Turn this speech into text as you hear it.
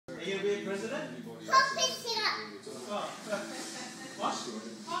Are you going to be a president? Poppy's here. Oh. What?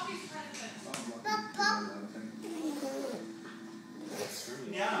 Poppy's president. Papa.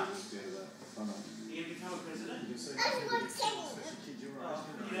 Yeah. Are you going to become a president? I'm going to sing. Oh,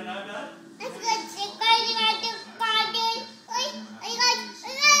 you don't know about it? I'm going to sing. I'm going to do garden. I'm going to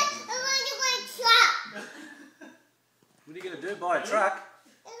truck. What are you going to do? Buy a truck?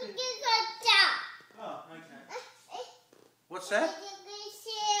 I'm going to do truck. Oh, okay. What's that?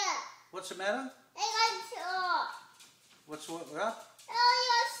 What's the matter? What's what?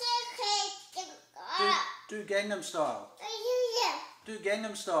 Do Gangnam Style. Do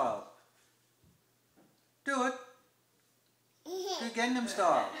Gangnam Style. Do it. Do Gangnam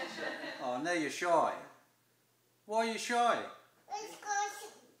Style. Oh, now you're shy. Why are you shy?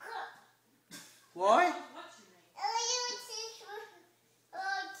 Why?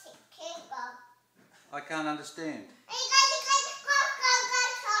 I can't understand.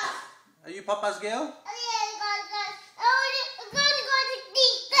 Are you Papa's girl?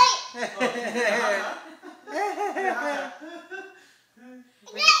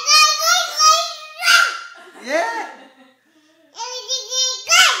 Yeah?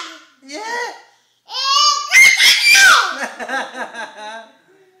 Yeah?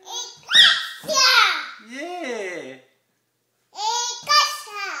 Yeah.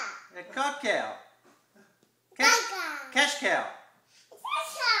 A cod cow. Cash cow.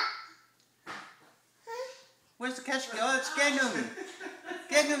 Where's the cash cow? Oh, it's Gangnam.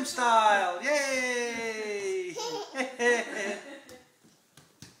 Gangnam Style. Yay.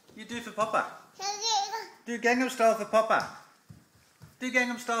 You do for Papa. Do Gangnam Style for Papa. Do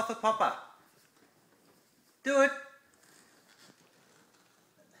Gangnam Style for Papa. Do it.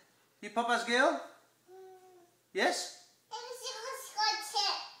 You Papa's girl? Yes?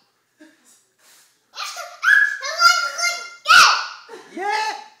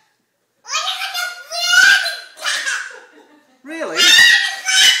 Yeah? Really?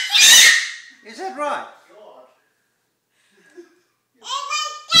 Is that right?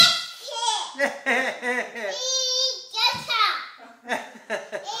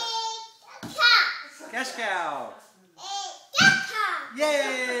 Cash cow.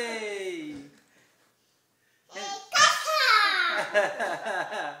 Yay!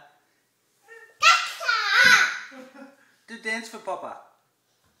 Do dance for Papa.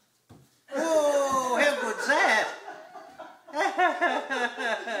 Oh, how good's that?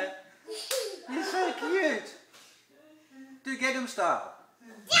 You're so cute. Do Gangnam Style.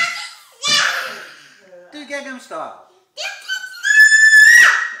 Do Gangnam Style.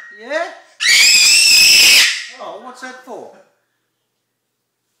 Yeah? Oh, what's that for?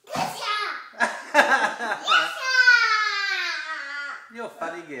 You're a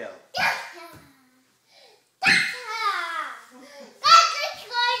funny girl.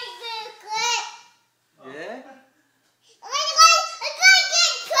 Yeah?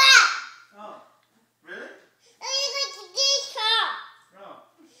 Oh, really?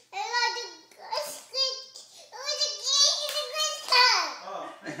 Oh,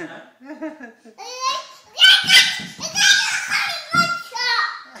 okay.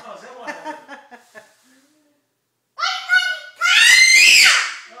 Oh, is that what happened?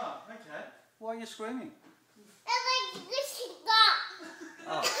 Oh, okay. Why are you screaming?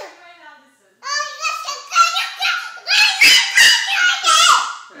 Oh.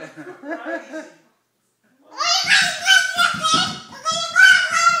 Crazy.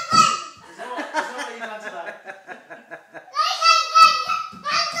 Is that what you've done today?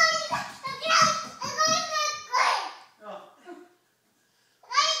 Oh.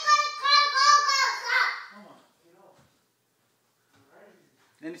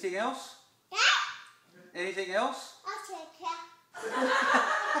 Anything else? Anything else?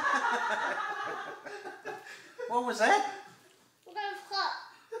 What was that?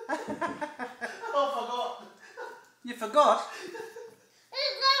 Oh, I forgot. You forgot?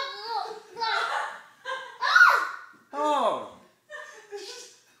 Oh.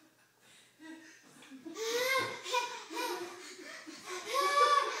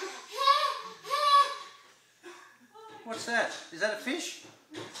 What's that? Is that a fish?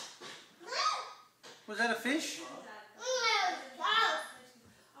 Was that a fish?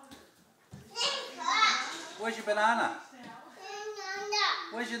 Where's your banana?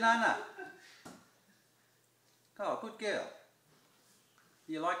 Where's your nana? Oh, good girl.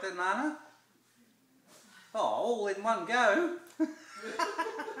 You like the nana? Oh, all in one go.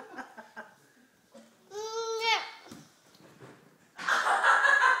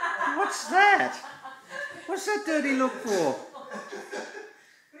 What's that? What's that dirty look for?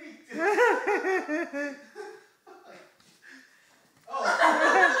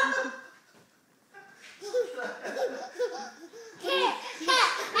 Oh.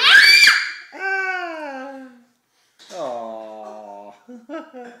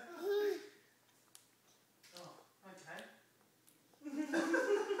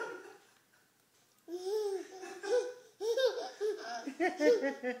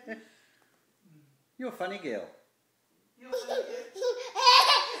 You're a funny girl. You're funny,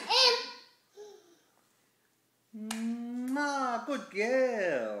 Ah, good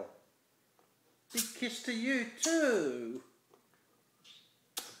girl. Big kiss to you too.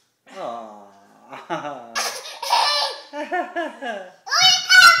 Ah.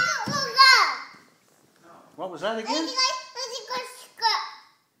 What was that again?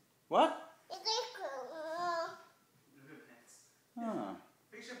 What? Ah,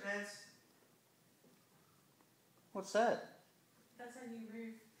 Fix your pants. what's that? That's a new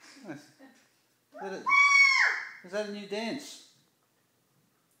roof. Is that a new dance?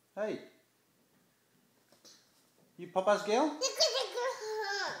 Hey. You Papa's girl?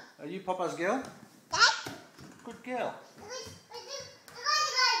 Are you Papa's girl? Good girl.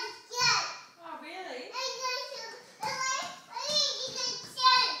 Oh, really?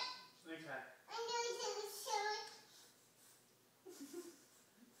 Okay.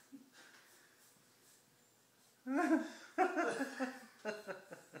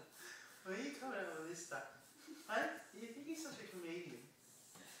 Where are you coming out with this stuff? Hey? You think he's such a comedian?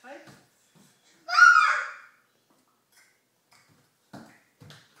 Hey?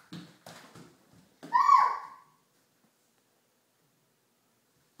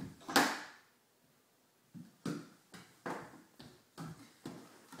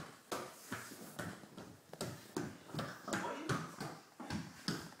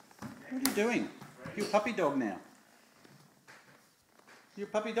 What are you doing? You're a puppy dog now. You a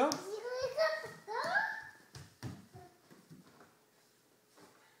puppy dog?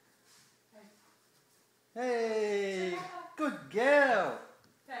 Hey, good girl.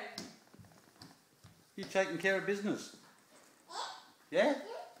 Okay. You taking care of business? Yeah?